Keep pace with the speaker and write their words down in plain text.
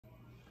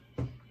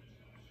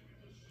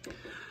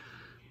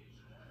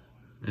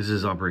This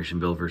is Operation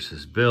Bill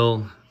versus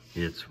Bill.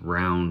 It's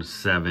round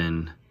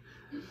 7,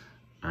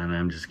 and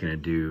I'm just gonna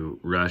do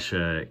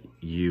Russia,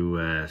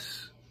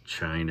 US,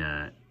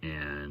 China,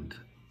 and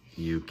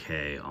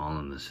UK all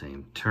in the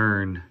same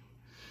turn.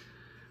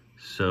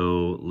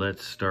 So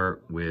let's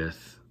start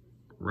with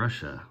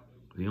Russia.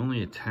 The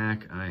only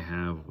attack I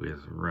have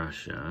with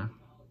Russia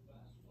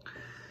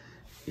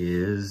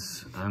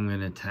is I'm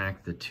gonna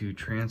attack the 4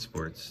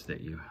 transports that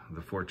you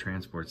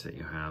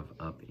have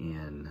up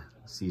in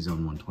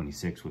C-Zone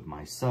 126 with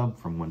my sub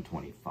from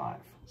 125.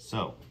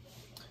 So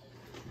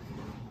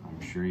I'm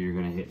sure you're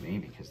gonna hit me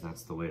because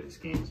that's the way this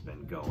game's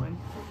been going.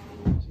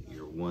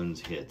 Your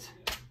ones hit.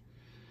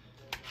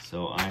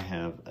 So I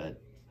have a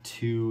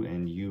 2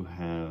 and you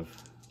have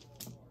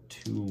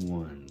 2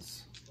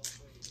 1s.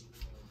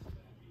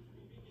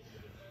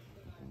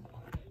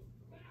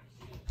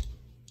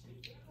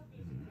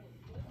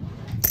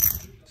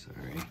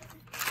 Sorry.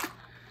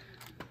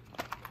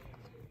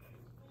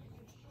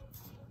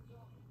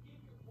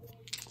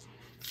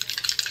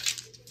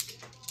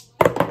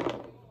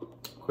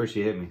 Of course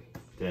you hit me.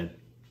 Dead.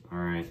 All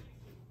right.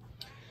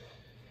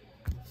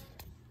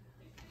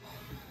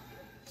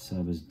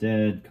 Sub is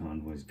dead,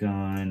 convoy's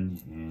gone,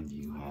 and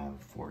you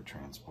have 4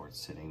 transports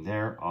sitting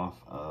there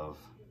off of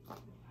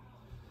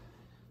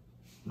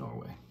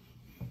Norway.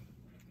 I'm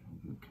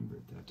going to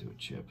convert that to a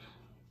chip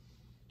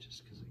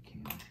just because I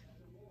can.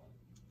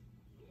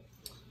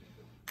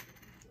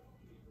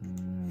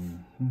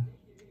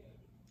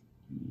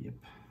 Yep.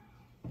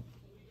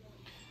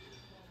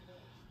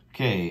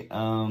 Okay,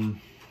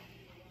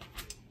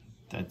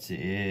 that's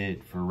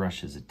it for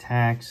Russia's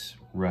attacks.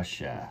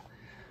 Russia.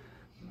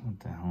 What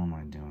the hell am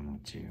I doing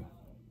with you?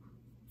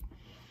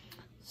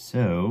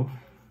 So,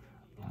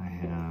 I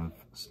have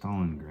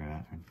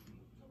Stalingrad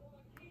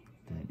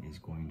that is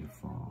going to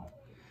fall.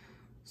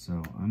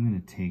 So, I'm going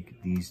to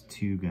take these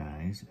 2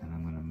 guys and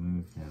I'm going to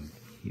move them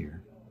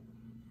here.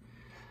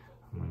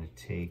 I'm going to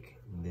take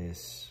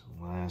this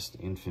last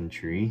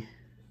infantry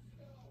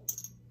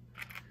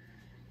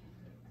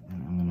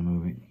and I'm going to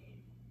move it.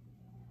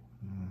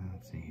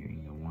 Let's see here, you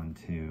can go 1,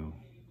 2.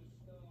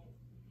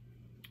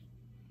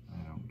 I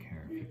don't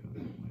care if you go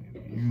that way,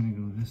 but you're going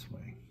to go this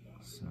way.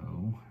 So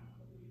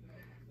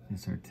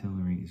this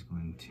artillery is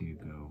going to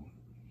go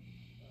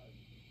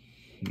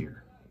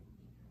here.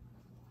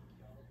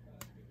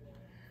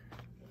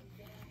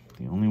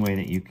 The only way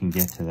that you can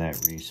get to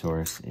that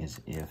resource is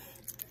if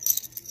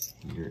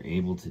you're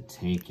able to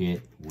take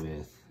it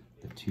with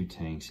the 2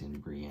 tanks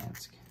in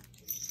Bryansk.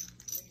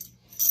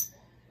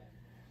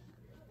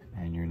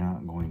 And you're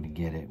not going to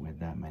get it with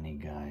that many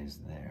guys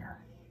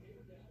there.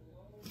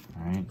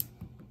 Alright,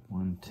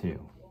 1,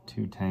 2.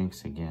 2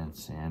 tanks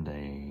against and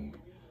a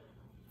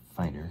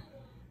fighter.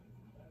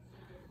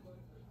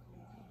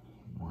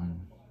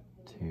 1,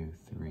 2,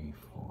 3,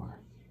 4.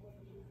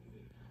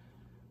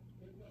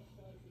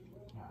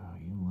 Oh,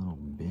 you little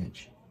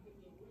bitch.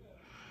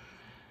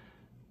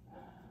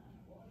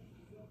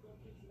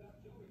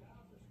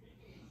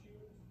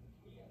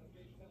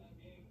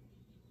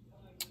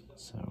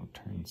 So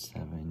turn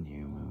 7,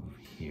 you move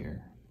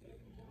here.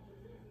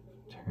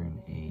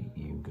 Turn 8,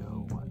 you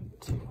go 1,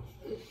 2.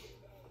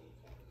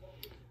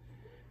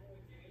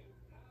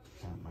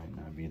 That might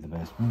not be the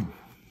best move.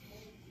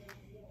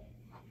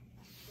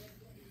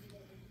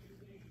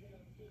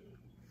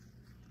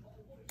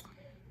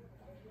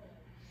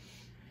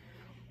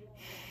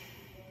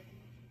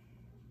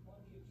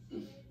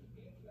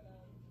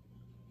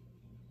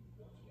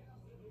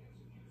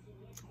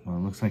 Well,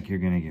 it looks like you're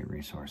going to get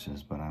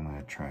resources, but I'm going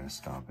to try to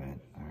stop it.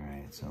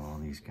 Alright, so all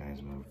these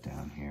guys move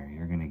down here.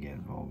 You're going to get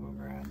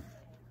Volgograd.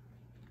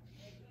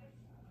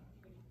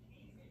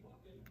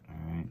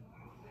 Alright,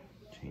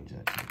 change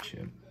that to a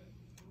chip.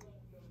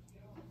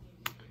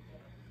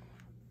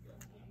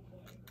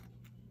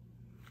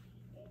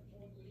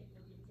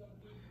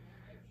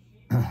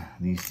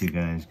 These 2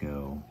 guys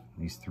go,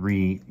 these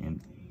 3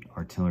 in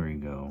artillery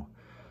go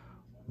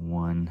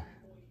 1,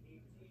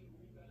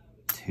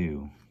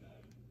 2.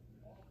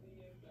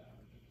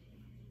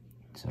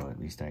 So at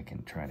least I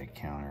can try to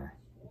counter,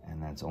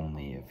 and that's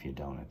only if you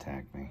don't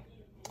attack me.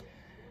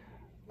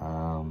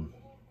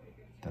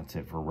 That's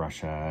it for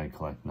Russia. I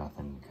collect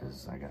nothing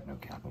because I got no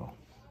capital.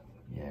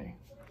 Yay.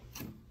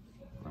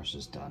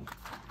 Russia's done.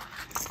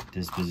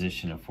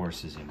 Disposition of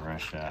forces in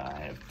Russia.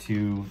 I have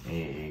 2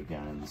 AA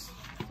guns,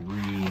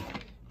 3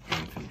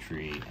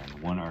 infantry, and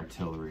 1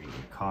 artillery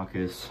in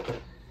Caucasus.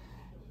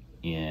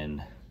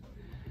 In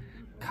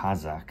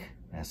Kazakh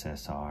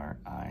SSR,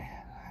 I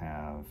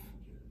have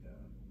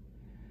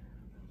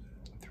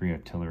 3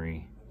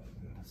 artillery.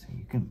 Let's see,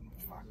 you can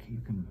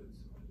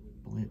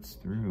blitz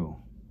through.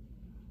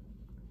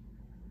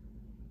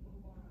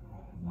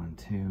 1,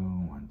 2,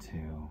 1,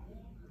 2.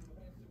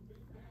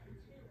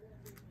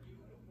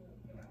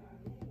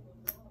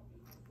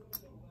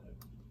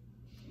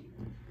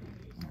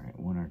 All right,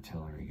 1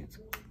 artillery gets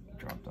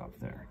dropped off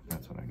there.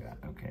 That's what I got.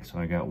 Okay, so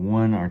I got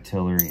 1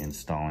 artillery in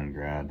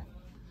Stalingrad.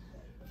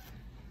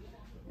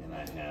 And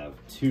I have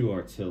 2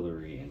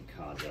 artillery in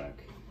Kazakh.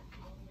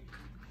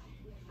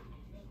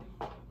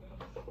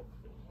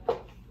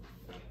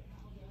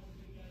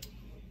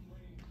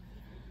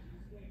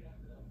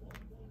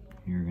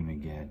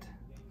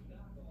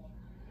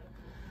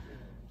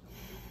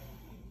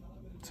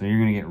 So you're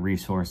gonna get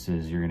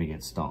resources, you're gonna get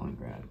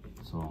Stalingrad.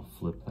 So I'll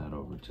flip that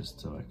over just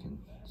so I can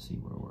see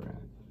where we're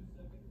at.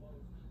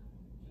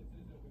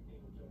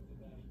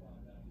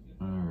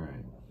 All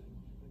right.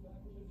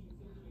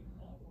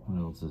 What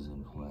else is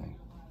in play?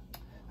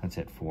 That's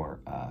it for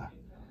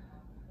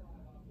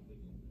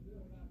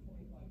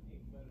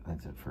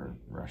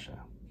Russia.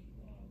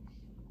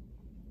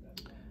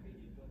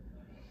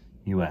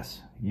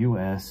 US.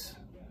 US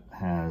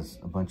has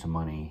a bunch of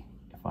money.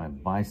 If I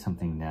buy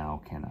something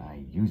now, can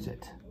I use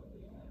it?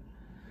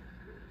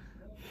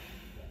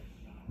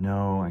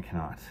 No, I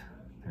cannot.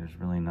 There's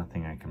really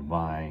nothing I can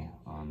buy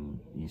on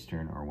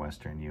Eastern or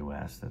Western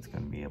US that's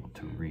going to be able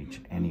to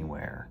reach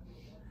anywhere.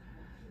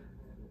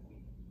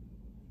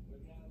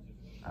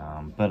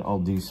 But I'll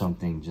do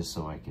something just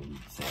so I can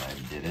say I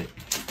did it.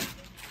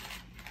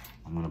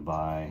 I'm going to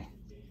buy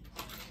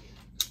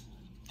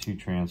 2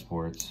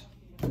 transports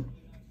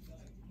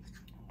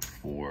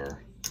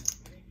for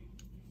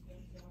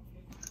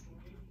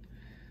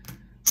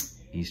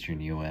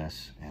Eastern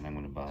US, and I'm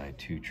going to buy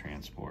 2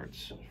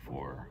 transports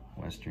for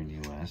Western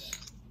US.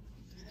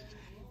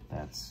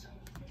 That's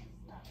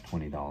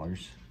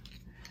 $20.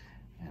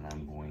 And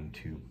I'm going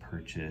to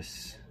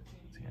purchase,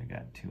 see, I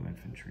got 2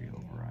 infantry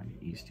over on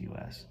East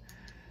US.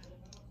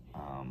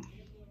 I'm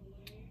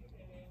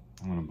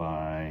going to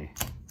buy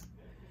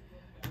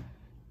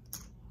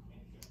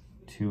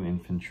 2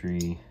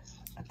 infantry,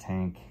 a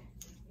tank,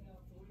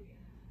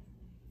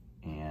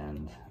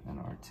 and an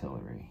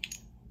artillery.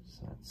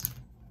 So that's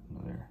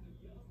another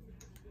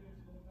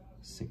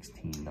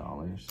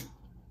 $16.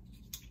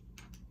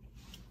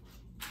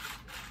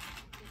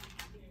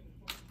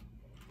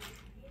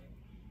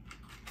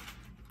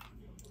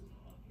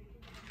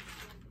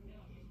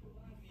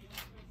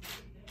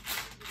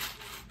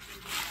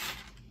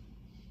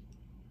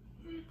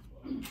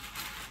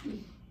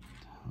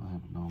 I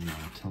have no more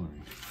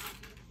artillery.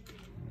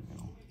 There we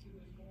go.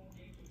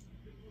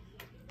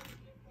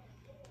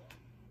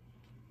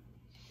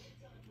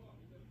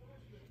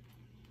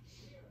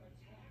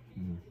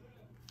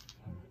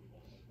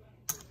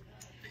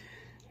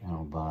 And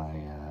I'll buy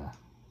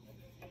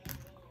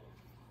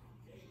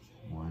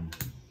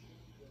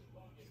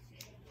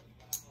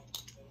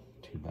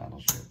 2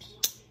 battleships.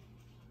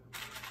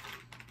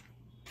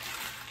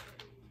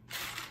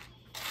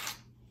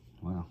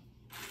 Wow.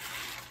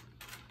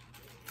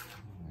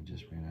 I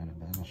just ran out of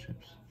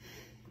battleships.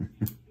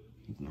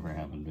 It's never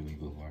happened to me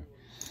before.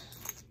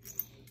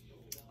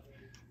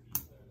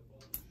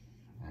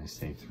 I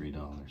saved $3.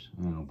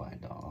 I'll buy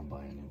I'll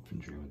buy an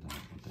infantry with that.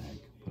 What the heck?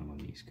 Put them on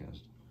the East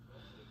Coast.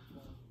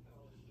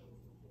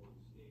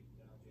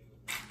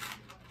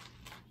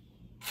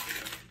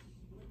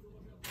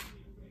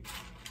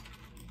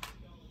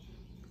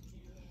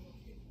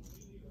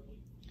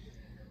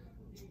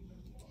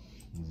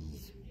 This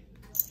is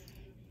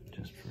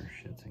just for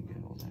shits and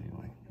giggles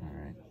anyway. All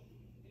right.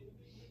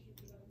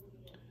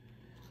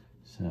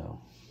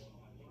 So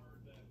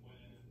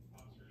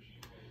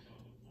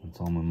that's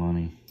all my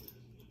money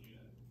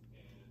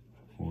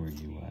for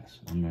US.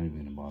 I'm not even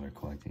gonna bother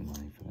collecting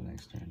money for the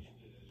next turn.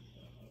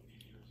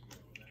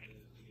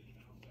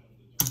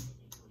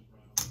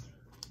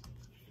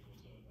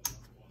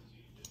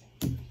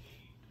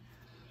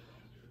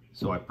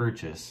 So I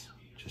purchase,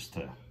 just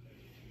to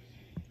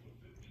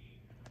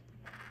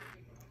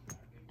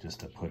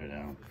put it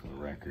out for the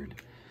record,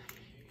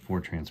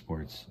 4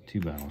 transports, 2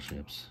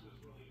 battleships,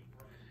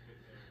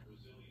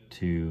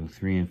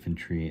 3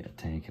 infantry, a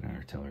tank, and an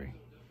artillery.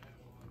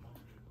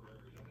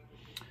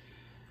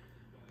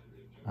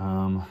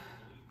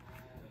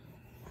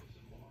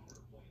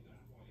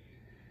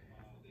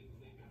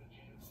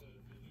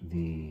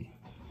 The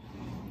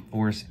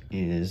force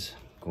is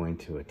going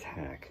to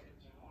attack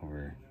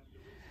over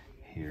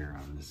here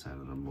on this side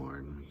of the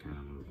board. I'm kind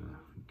of move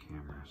the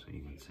camera so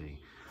you can see.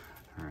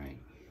 All right,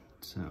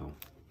 so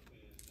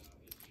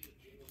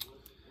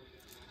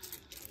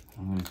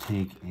I'm going to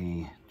take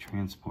a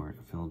transport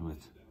filled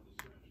with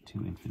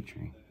 2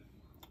 infantry,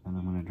 and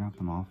I'm going to drop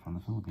them off on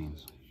the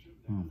Philippines.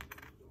 Boom.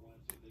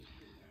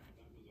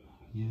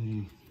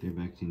 Yay, they're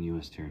back in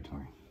US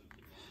territory.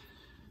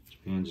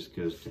 Japan just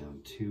goes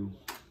down 2.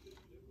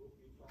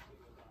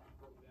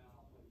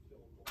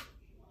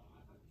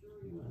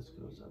 US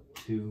goes up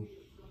 2.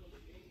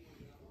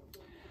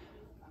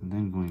 I'm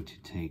then going to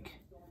take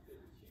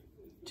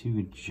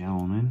 2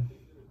 gentlemen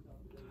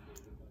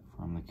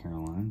from the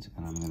Carolines,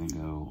 and I'm going to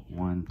go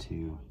 1,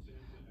 2,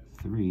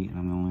 3, and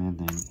I'm going to land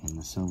them in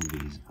the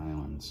Celebes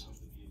Islands.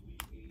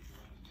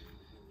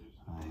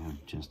 I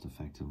have just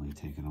effectively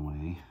taken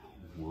away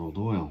World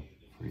Oil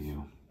for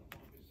you.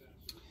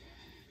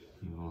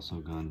 You've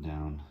also gone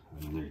down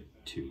another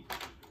 2.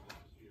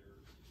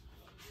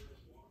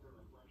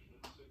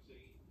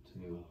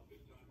 2.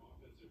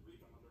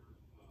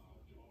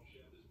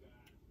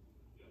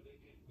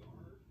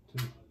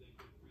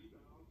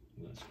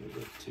 Let's go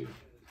with 2.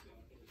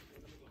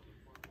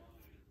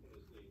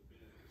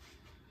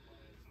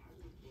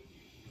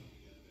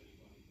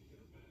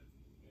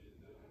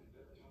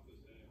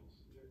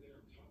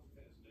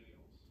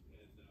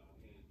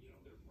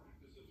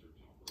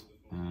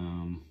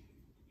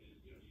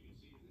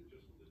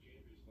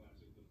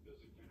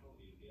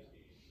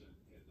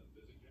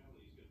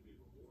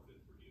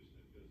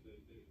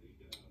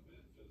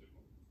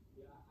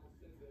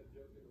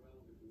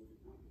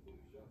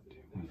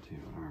 1, 2.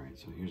 All right,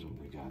 so here's what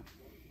we got.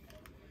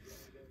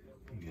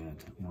 We got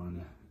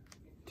 1,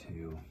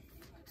 2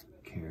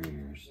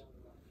 carriers,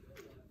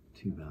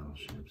 2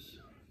 battleships,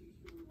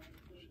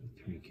 so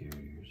 3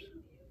 carriers.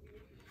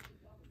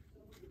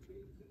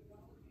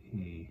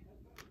 He,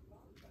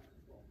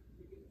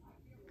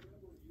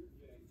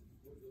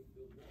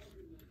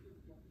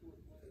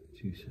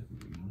 2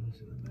 submarines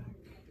in the back.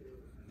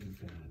 We've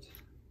got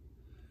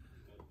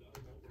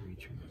 3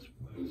 transports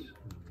and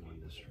 1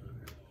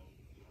 destroyer.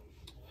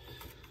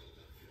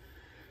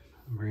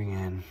 Bring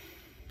in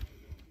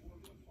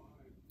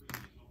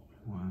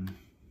 1,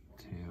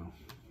 2,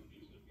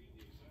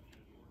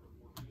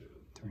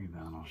 3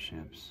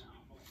 battleships,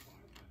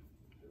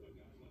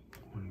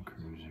 1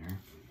 cruiser,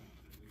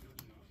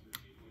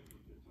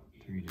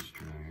 3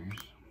 destroyers,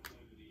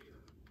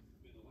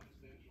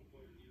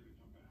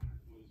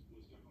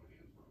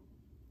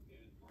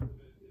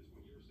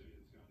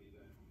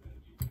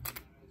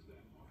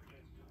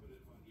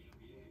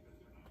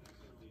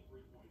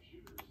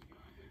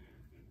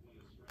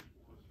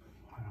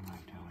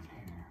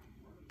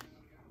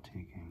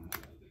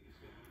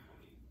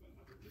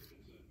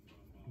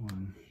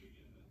 1,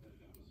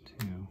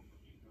 2,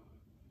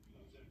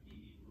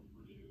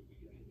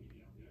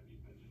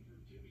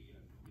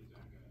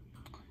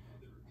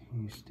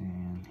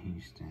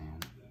 Houston.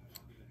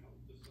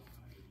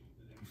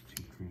 These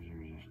 2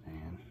 cruisers are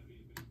staying.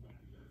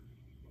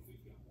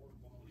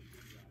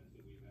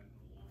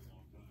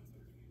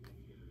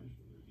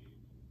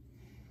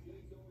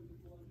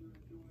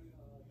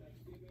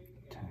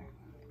 Attack,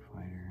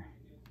 fighter,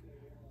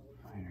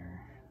 fighter,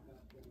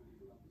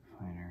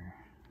 fighter,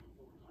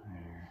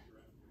 fighter,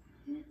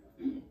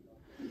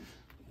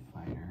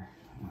 fighter.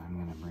 I'm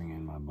gonna bring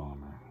in my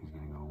bomber. He's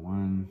gonna go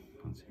 1.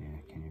 Let's see,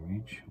 can you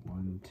reach?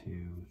 1,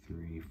 2,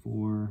 3,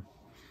 4.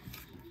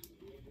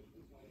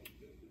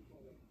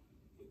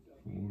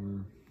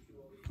 4,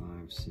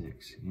 5,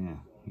 6. Yeah,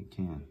 he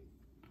can.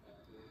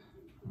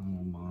 I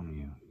will bomb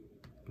you.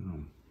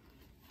 Boom.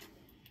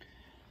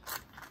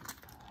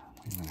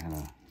 We haven't had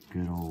a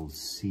good old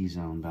sea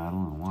zone battle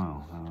in a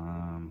while.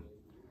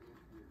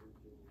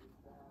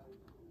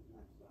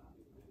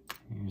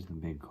 Here's the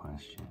big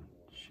question.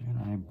 Should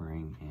I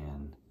bring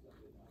in...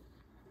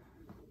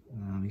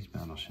 No, these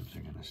battleships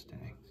are going to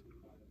stay.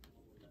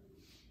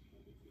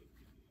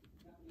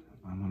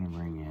 I'm going to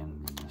bring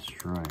in the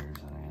destroyers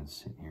that I had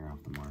sitting here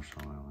off the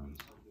Marshall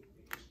Islands.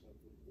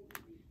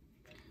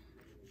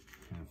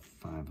 I have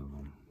 5 of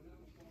them.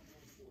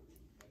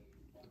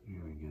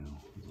 Here we go.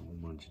 There's a whole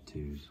bunch of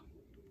 2s.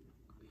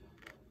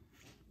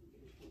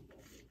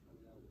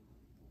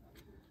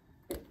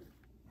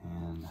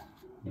 And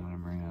I'm going to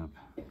bring up...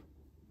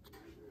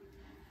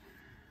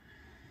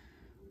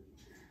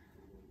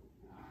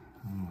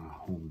 I'm going to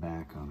hold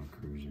back on a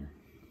cruiser.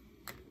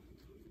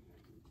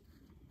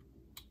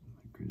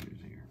 My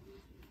cruiser's here.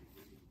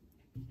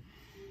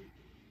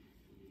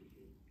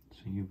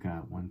 So you've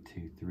got 1,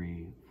 2,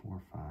 3,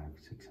 4, 5,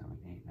 6, 7,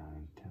 8,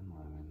 9, 10,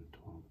 11,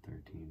 12,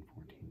 13,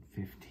 14,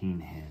 15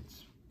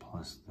 hits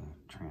plus the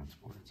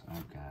transports.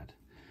 I've got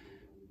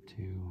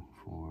 2,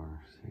 4,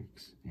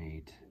 6,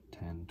 8,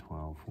 10,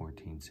 12,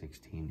 14,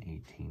 16,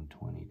 18,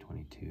 20,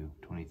 22,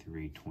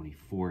 23,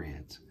 24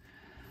 hits.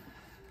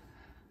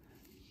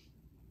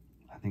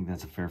 I think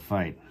that's a fair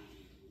fight.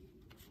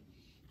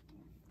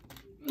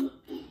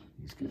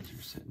 These guys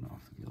are sitting off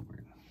the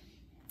Gilbert.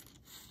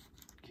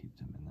 Keep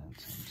them in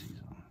that same sea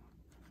zone.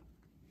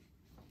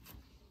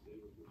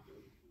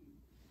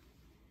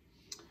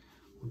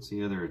 What's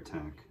the other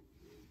attack?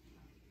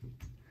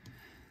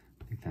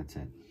 I think that's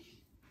it.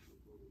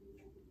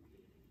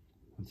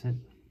 That's it.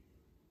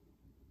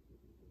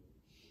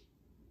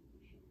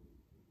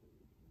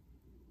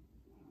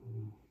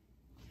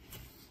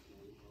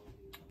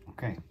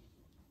 Okay.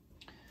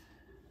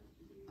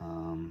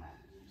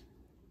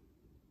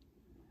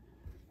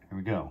 There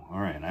we go. All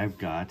right, I've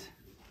got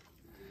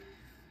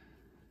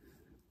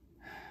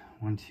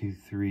 1, 2,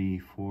 3,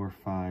 4,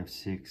 5,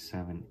 6,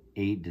 7,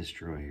 8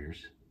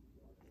 destroyers,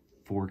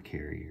 4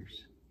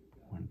 carriers,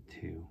 1,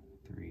 2,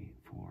 3,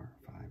 4,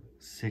 5,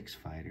 6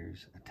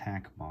 fighters,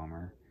 attack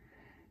bomber,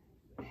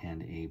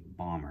 and a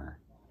bomber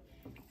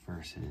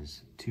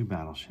versus 2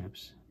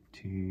 battleships,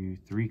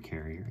 3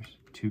 carriers,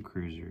 2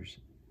 cruisers,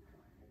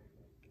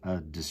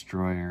 a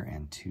destroyer,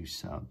 and 2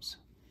 subs.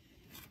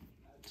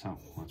 So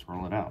let's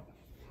roll it out.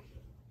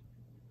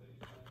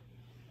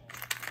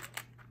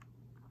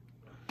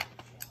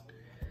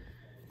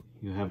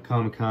 You have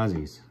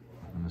kamikazes.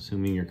 I'm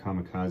assuming your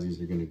kamikazes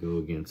are going to go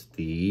against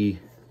the...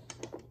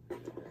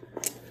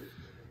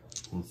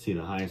 Let's see,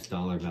 the highest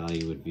dollar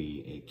value would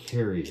be a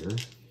carrier.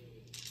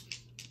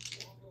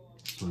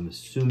 So I'm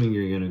assuming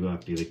you're going to go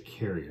after the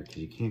carrier, because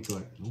you can't go...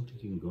 I don't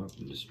think you can go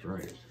after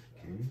destroyers.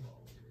 Okay.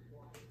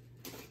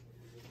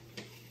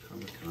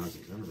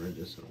 Kamikazes. I haven't read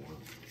this in a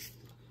while.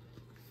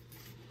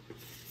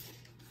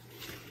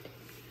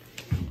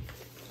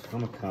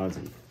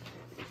 Kamikaze.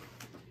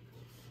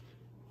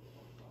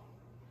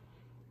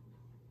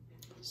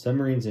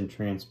 Submarines and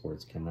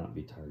transports cannot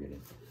be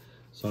targeted.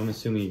 So I'm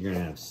assuming you're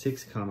gonna have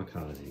 6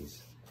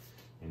 kamikazes,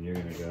 and you're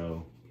gonna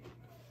go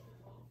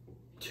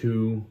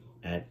 2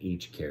 at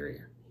each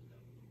carrier.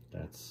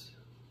 That's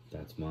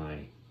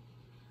my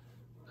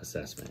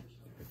assessment.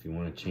 If you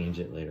want to change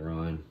it later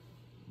on,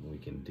 we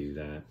can do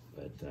that,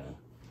 but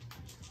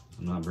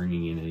I'm not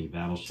bringing in any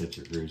battleships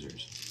or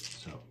cruisers.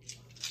 So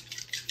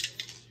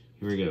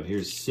here we go.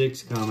 Here's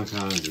 6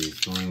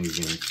 kamikazes going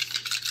against.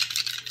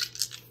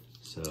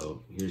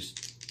 So here's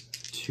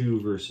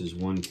 2 versus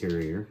 1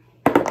 carrier.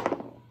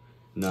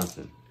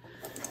 Nothing.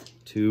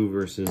 2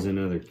 versus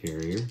another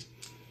carrier.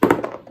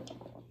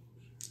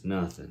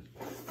 Nothing.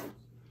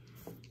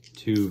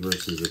 2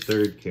 versus a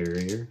 3rd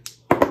carrier.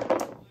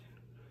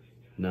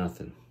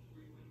 Nothing.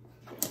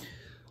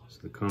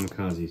 So the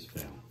kamikazes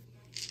fail.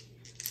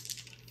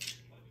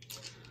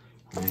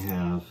 I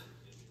have,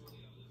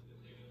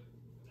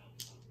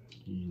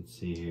 you can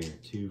see here,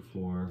 2,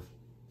 4,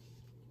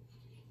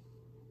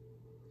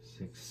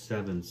 6,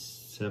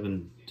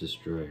 7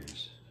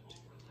 destroyers.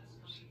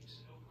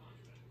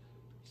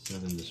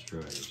 7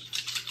 destroyers.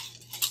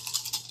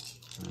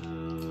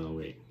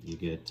 Wait, you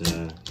get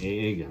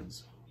AA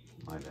guns.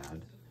 My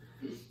bad.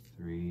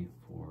 3,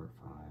 4,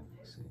 5,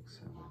 6,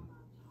 7,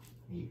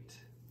 8.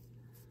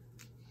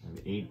 I have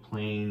 8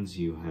 planes.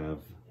 You have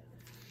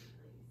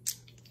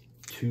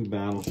 2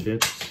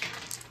 battleships.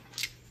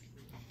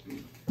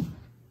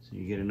 So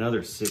you get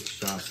another 6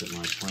 shots at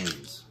my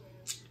planes.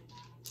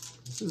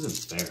 This isn't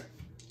fair.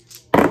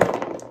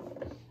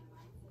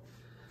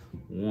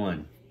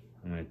 1.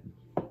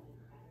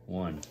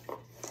 One.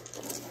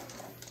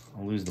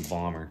 I'll lose the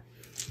bomber.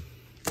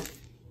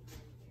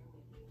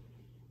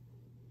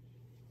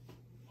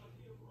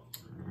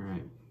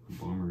 Alright, the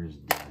bomber is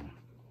done.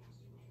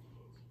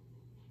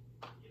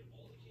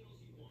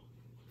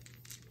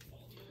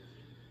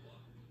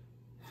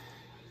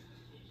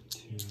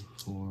 Two,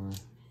 4,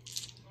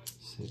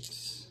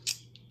 6,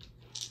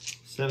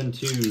 7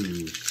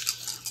 twos.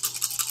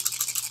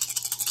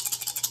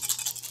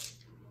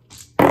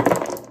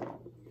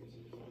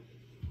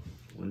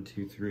 1,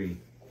 2, 3.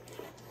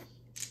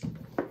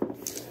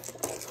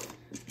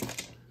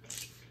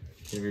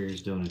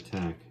 Carriers don't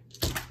attack.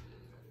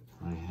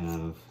 I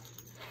have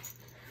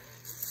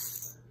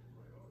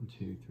 1,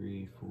 2,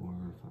 3, 4,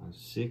 5,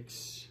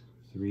 6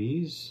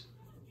 threes.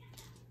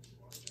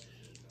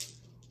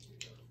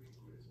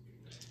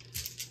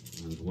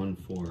 And 1,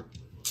 4.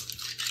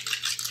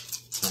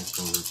 Attack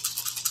bomber.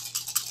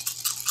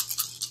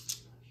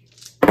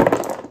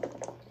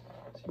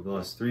 So you've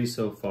lost 3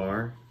 so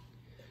far.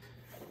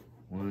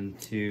 1,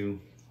 2,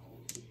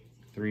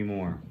 3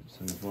 more.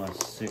 So you've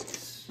lost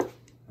 6.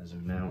 As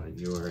of now,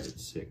 you are at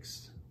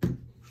 6.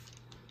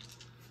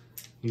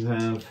 You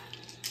have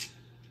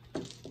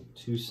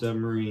 2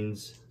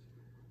 submarines,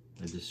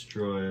 a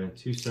destroyer,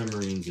 2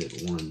 submarines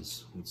at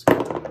once. Let's get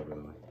that out of the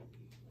way.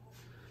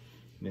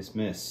 Miss,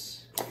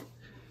 miss.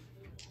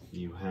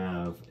 You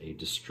have a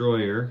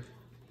destroyer.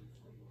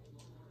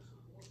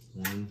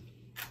 1.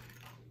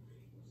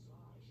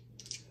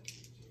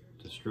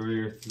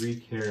 Destroyer, 3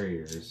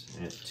 carriers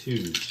at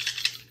 2.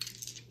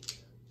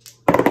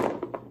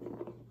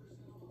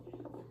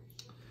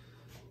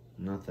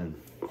 Nothing.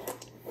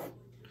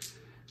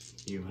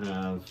 You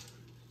have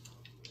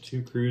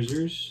 2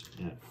 cruisers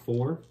at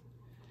 4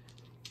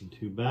 and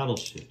 2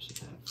 battleships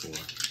at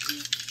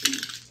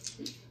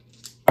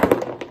 4.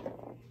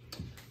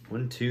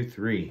 1, 2,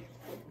 3.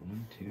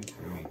 1, 2,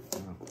 3.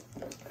 Oh,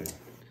 that's good.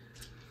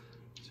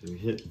 So we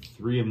hit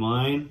 3 of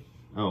mine.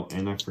 Oh,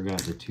 and I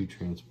forgot the 2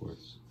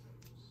 transports.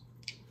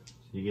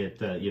 So you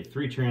get you have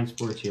 3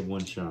 transports. You have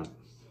 1 shot.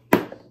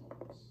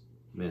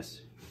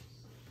 Miss.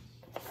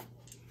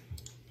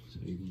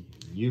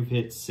 You've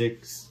hit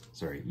 6.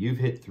 Sorry, you've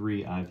hit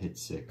 3. I've hit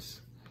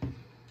 6.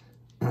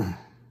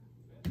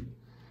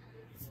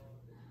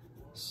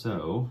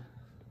 So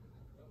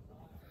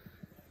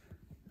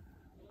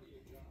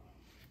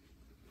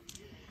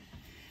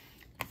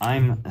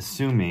I'm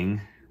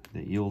assuming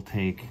that you'll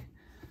take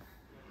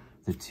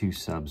the 2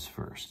 subs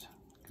first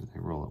because they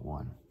roll at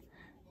 1,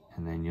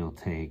 and then you'll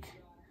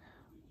take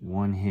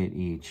 1 hit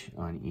each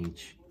on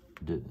each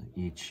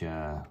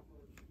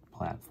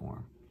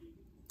platform.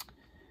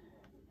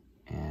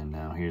 And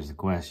now here's the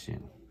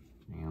question.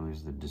 You're gonna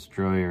lose the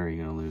destroyer,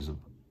 you're gonna lose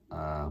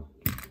a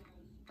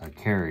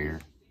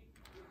carrier.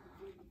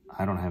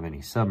 I don't have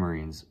any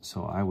submarines,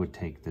 so I would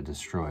take the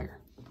destroyer.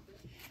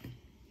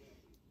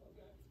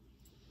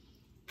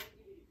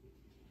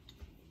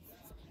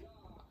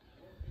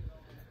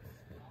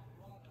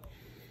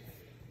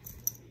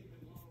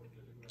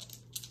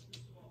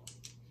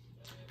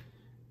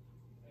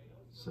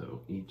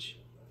 So each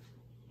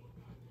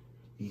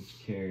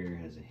carrier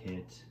has a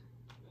hit.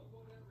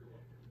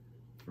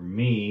 For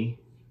me,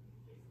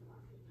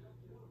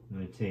 I'm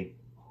going to take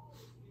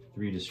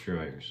 3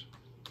 destroyers.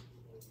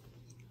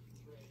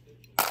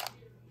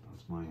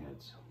 That's my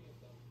hits.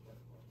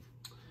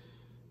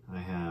 I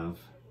have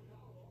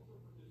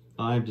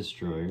 5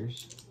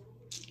 destroyers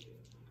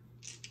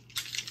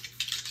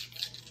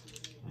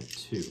at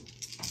 2.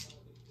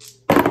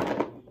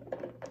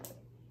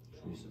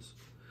 Jesus.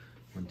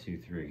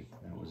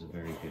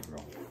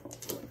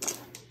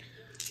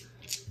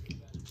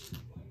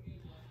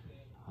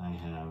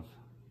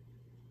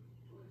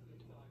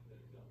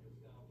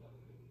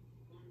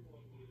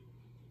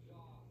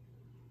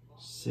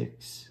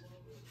 6,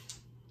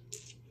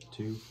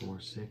 2, 4,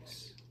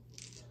 6.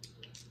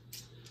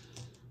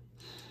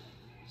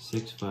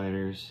 6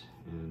 fighters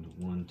and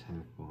 1 tack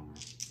bomber.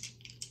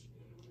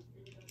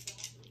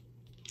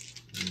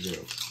 There you go.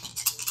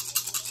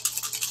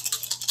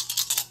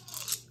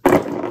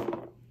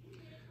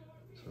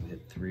 So I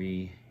hit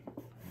 3,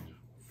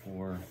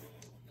 4,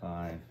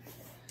 5,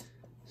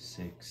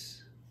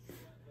 6,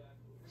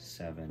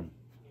 7,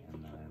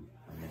 and I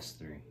missed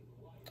 3.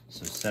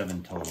 So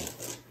 7 total.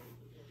 6,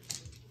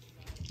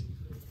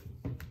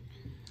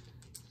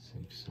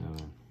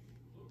 7.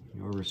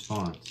 Your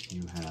response,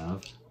 you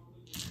have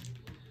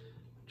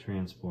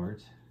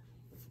transport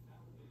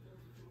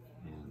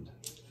and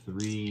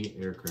 3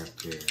 aircraft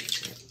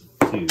carriers.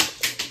 2.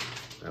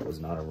 That was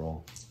not a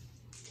roll.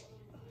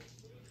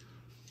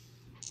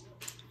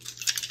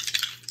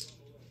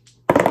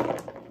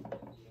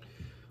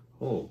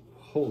 Oh,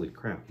 holy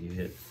crap. You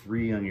hit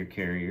 3 on your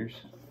carriers.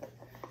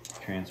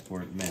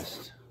 Transport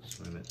missed.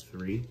 So I'm at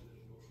 3.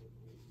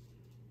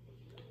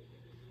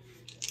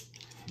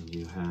 And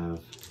you have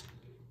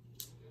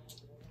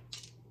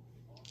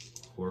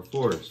 4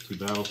 fours, 2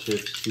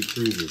 battleships, 2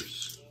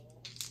 cruisers.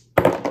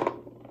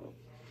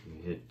 You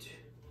hit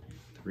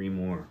 3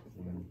 more.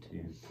 1,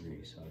 2,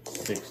 3. So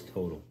it's 6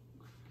 total.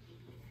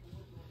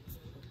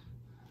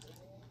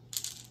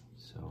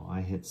 So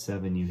I hit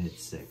 7, you hit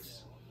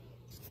 6.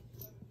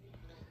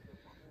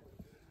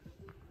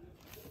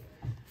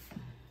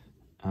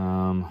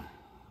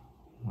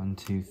 1,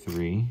 2,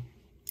 3,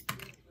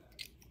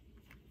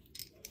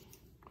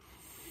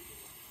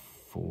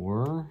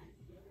 4,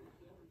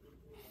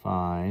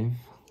 5,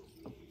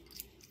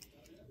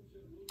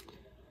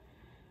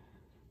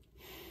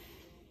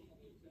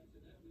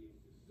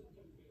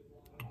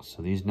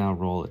 so these now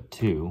roll at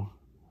 2,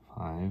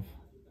 5,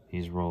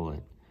 these roll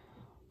at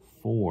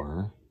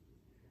 4.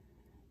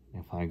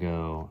 If I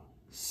go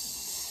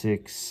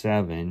 6,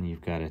 7,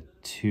 you've got a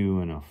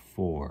 2 and a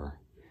 4.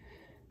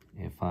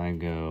 If I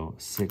go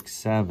 6,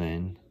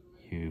 7,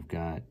 you've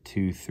got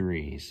 2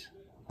 3s.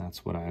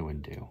 That's what I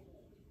would do.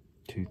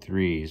 2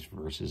 3s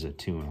versus a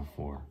 2 and a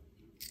 4.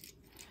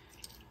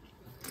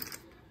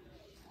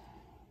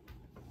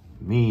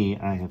 Me,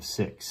 I have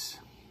 6.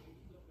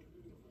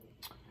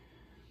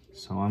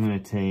 So I'm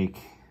going to take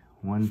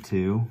 1,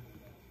 2.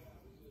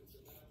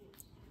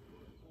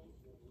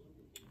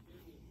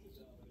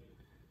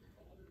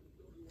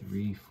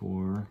 3,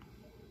 4.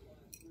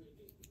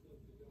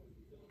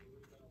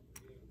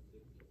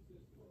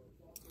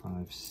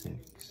 5,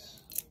 6.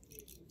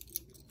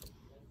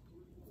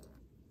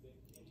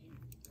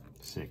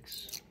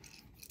 6.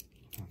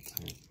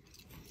 Okay.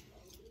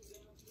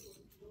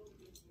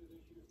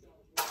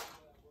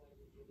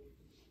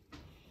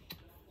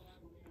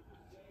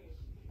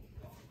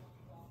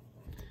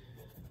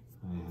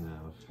 I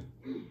have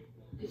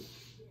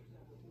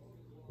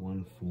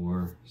 1,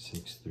 4,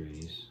 6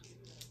 3s.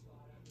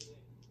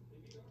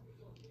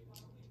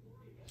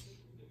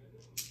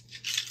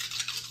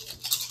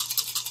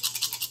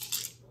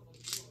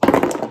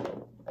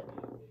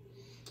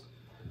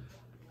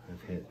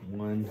 I've hit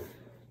 1,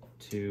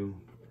 2,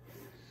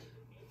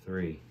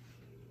 3.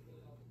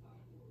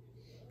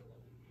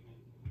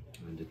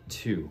 And a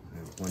 2. I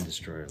have 1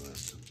 destroyer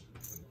left.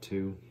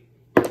 2.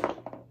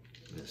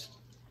 Missed.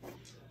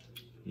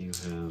 You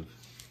have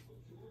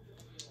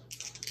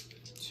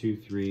 2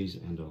 3s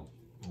and a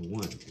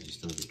 1 because you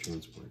still have your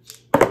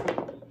transports.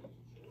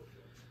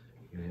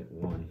 You hit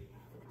 1.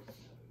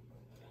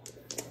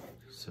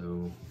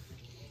 So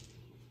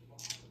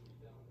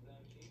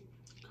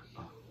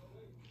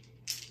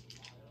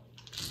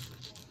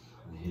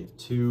I hit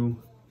 2.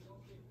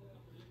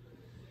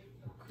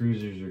 The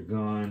cruisers are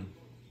gone.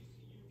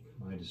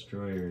 My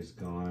destroyer is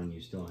gone.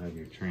 You still have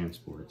your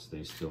transports.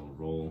 They still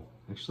roll.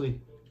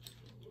 Actually,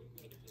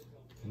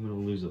 I'm going to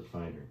lose a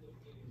fighter.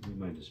 Lose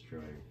my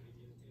destroyer.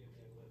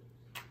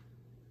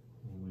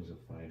 I'll lose a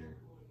fighter.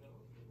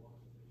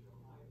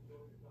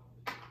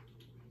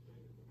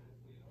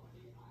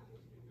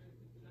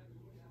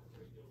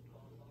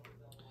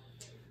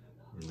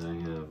 And I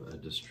have a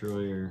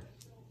destroyer,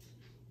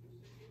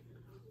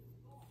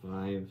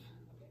 5,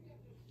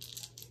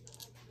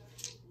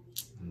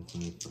 and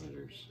 5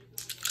 fighters.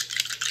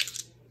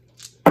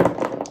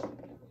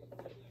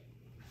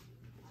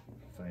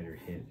 Fighter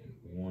hit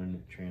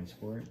 1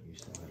 transport. You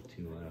still have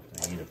 2 left.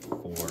 I need a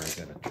 4. I got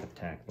an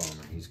attack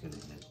bomber. He's gonna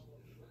hit.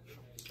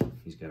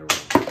 He's got a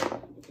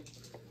roll.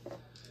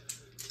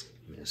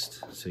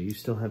 Missed. So you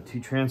still have 2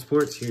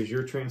 transports. Here's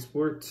your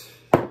transport.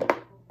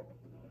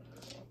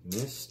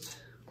 Missed.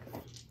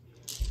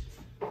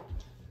 You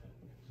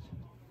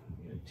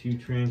got 2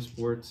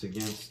 transports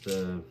against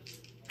a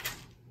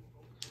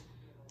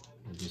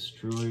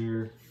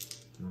destroyer.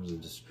 There's a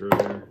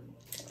destroyer.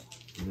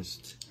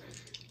 Missed.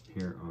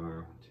 Here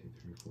are 1, 2,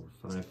 3,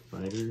 4, 5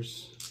 fighters.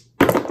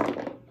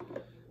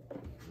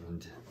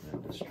 And that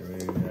destroyer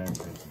guy is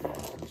dead.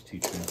 Those 2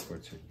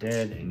 transports are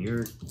dead, and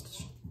your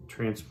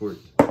transport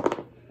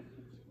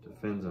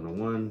defends on a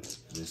 1,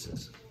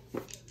 misses.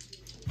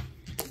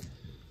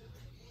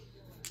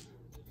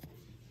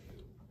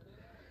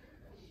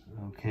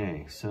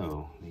 Okay,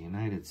 so the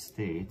United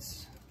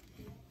States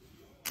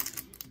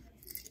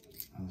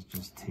has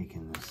just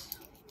taken this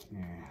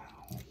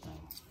whole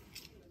thing.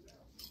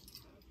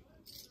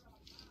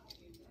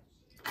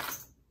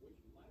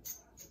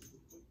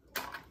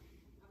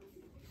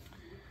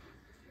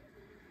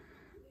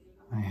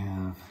 I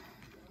have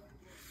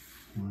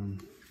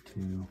 1,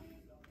 2,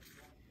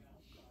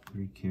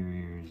 3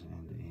 carriers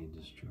and a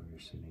destroyer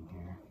sitting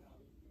here.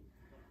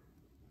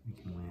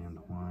 We can land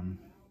 1,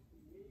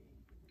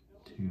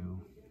 2,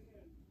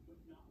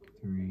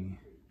 3,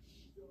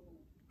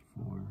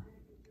 4,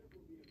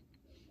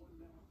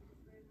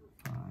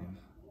 5,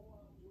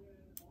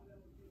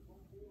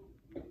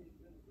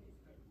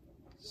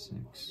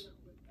 6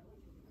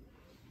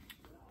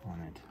 on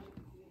it.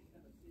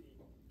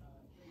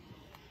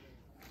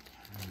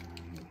 I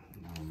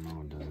don't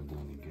know, it doesn't do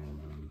any good.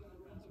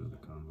 I'll throw the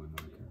convoy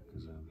marker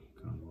because I'm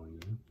convoying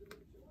you.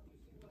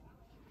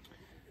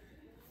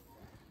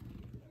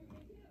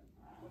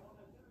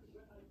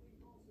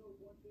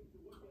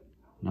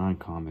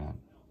 Non-combat.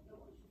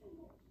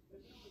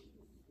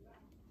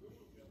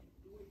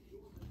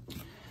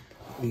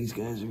 These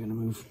guys are going to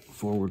move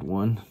forward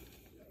 1.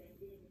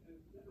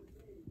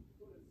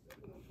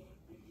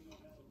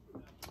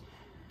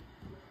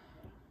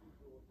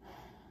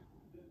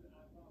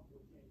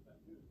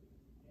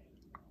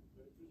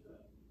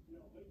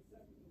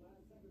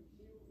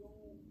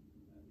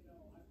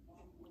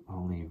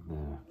 I'll leave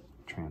the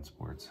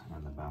transports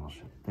and the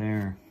battleship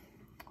there.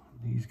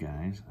 These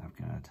guys, I've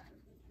got...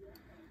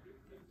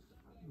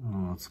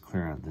 Well, let's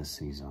clear out this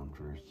sea zone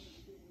first.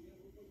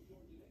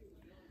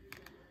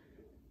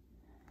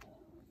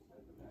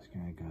 This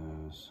guy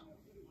goes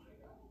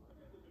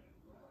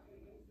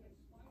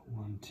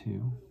 1,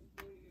 2,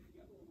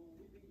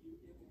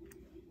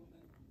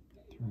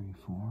 3,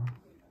 4.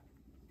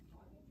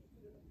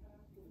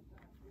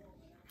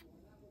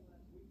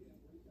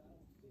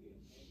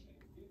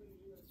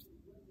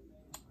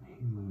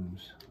 He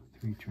moves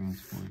 3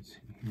 transports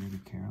here to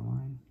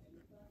Caroline.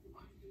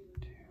 1,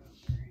 2,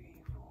 3,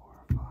 4,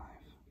 5.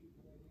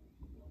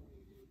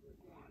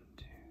 1,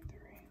 2, 3,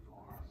 4,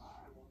 5.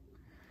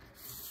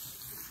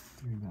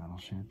 3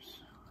 battleships,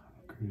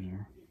 a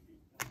cruiser,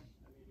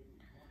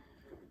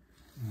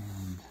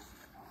 and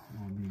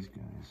all these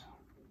guys.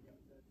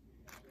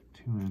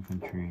 2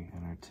 infantry,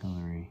 an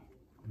artillery,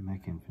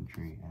 mech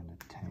infantry, and a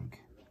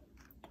tank.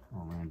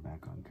 I'll land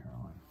back on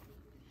Caroline.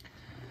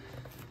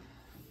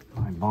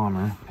 My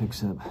bomber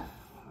picks up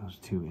those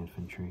 2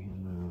 infantry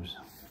and moves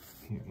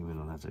here, even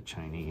though that's a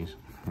Chinese.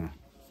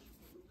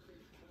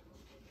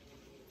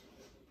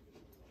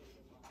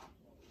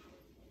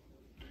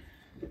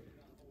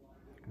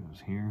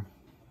 Goes here.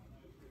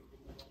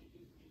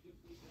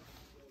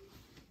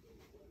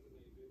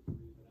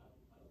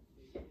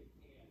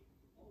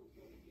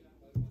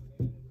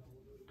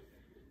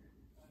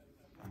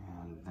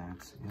 And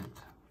that's it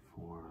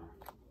for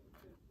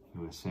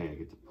USA. I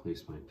get to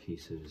place my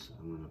pieces.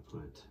 I'm going to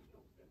put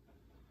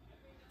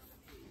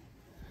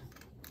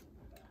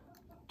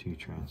 2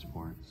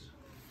 transports,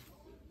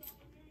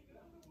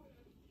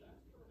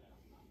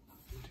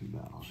 2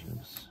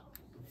 battleships,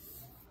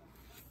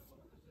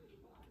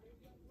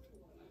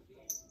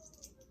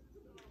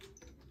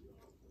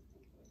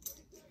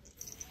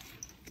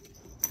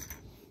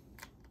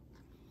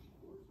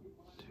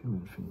 2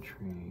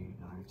 infantry,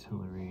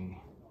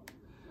 artillery,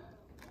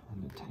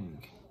 and a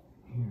tank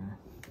here.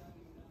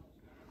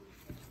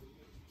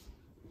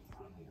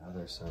 On the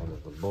other side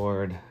of the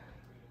board,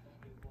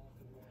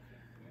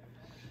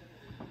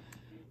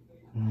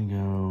 I'm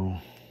gonna go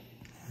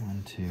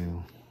 1, 2, 2,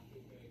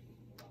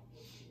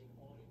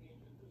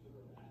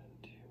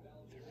 3,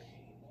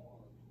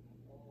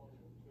 4,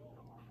 5.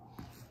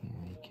 Yeah,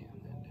 you can't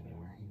land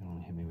anywhere. You can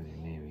only hit me with your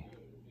navy.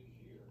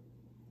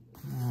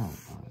 Oh,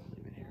 I'll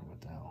leave it here. What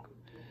the hell?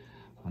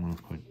 I'm gonna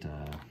put 2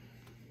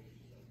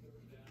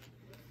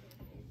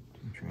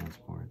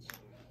 transports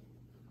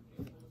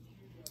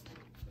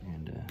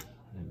and a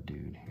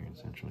dude here in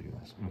Central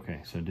U.S.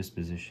 Okay, so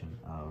disposition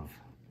of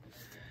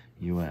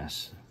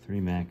U.S. 3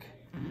 mech,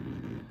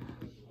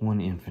 1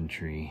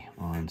 infantry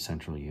on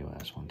Central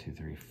U.S. 1, 2,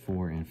 3,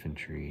 4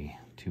 infantry,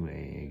 2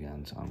 AA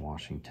guns on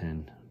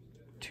Washington,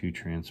 2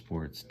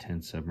 transports,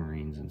 10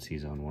 submarines in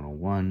C-Zone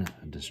 101,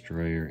 a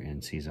destroyer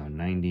in C-Zone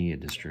 90, a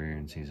destroyer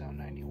in C-Zone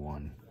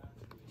 91.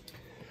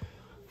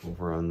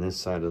 Over on this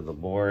side of the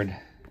board,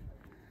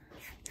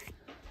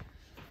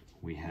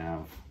 we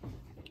have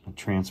a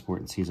transport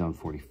in C-Zone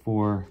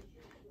 44,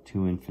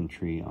 2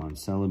 infantry on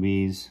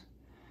Celebes.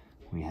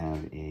 We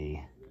have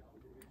a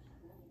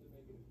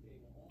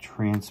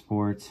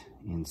transport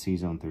in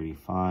C-Zone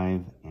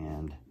 35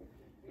 and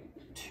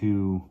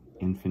 2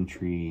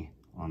 infantry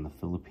on the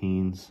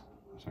Philippines.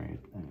 Sorry,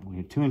 we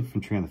have 2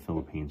 infantry on the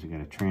Philippines. We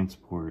got a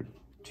transport,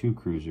 2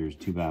 cruisers,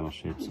 2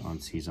 battleships on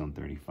C-Zone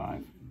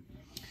 35.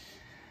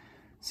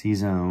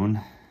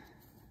 C-Zone,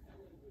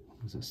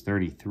 this is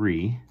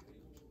 33.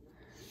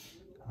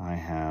 I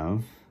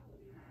have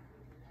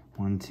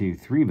 1, 2,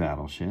 3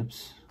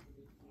 battleships,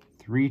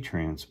 3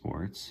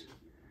 transports,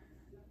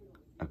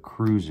 a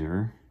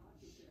cruiser,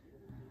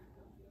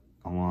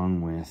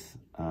 along with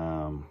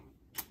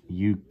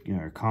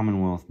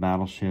Commonwealth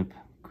battleship,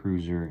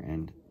 cruiser,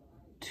 and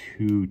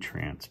 2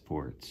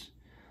 transports.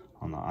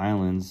 On the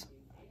islands,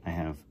 I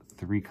have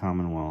 3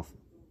 Commonwealth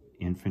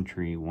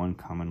infantry, 1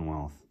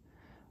 Commonwealth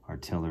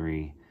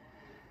artillery,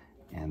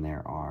 and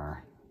there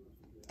are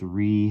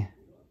 3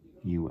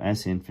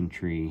 U.S.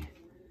 infantry,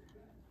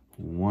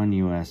 1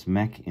 U.S.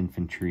 mech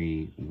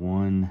infantry,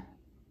 1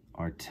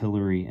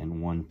 artillery,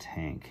 and 1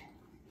 tank.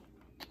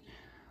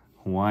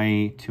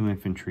 Hawaii, 2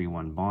 infantry,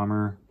 1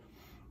 bomber.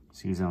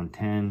 C-Zone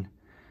 10,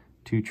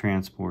 2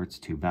 transports,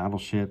 2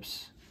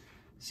 battleships.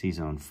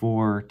 C-Zone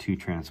 4, 2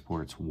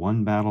 transports,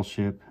 1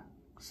 battleship.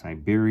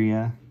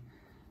 Siberia,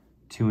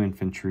 2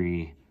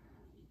 infantry,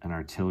 an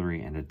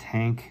artillery, and a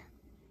tank.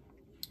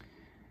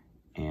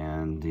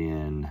 And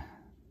in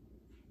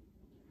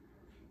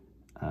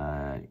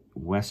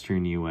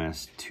Western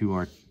U.S.,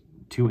 2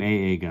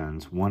 AA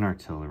guns, 1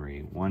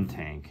 artillery, 1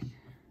 tank,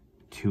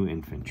 2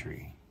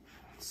 infantry.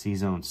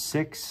 C-Zone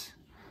 6,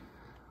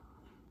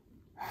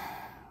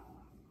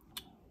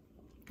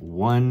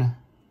 1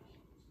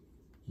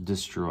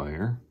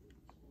 destroyer,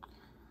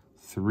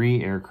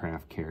 3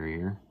 aircraft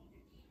carrier,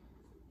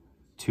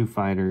 2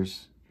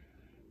 fighters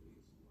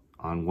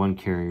on 1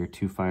 carrier,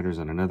 2 fighters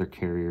on another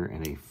carrier,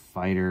 and a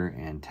fighter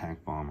and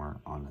tac bomber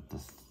on the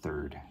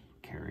 3rd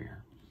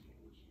carrier.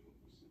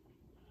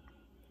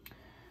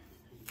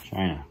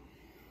 China.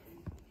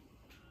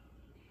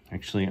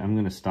 Actually, I'm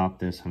going to stop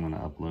this. I'm going to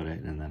upload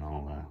it, and then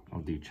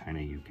I'll do China,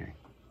 UK.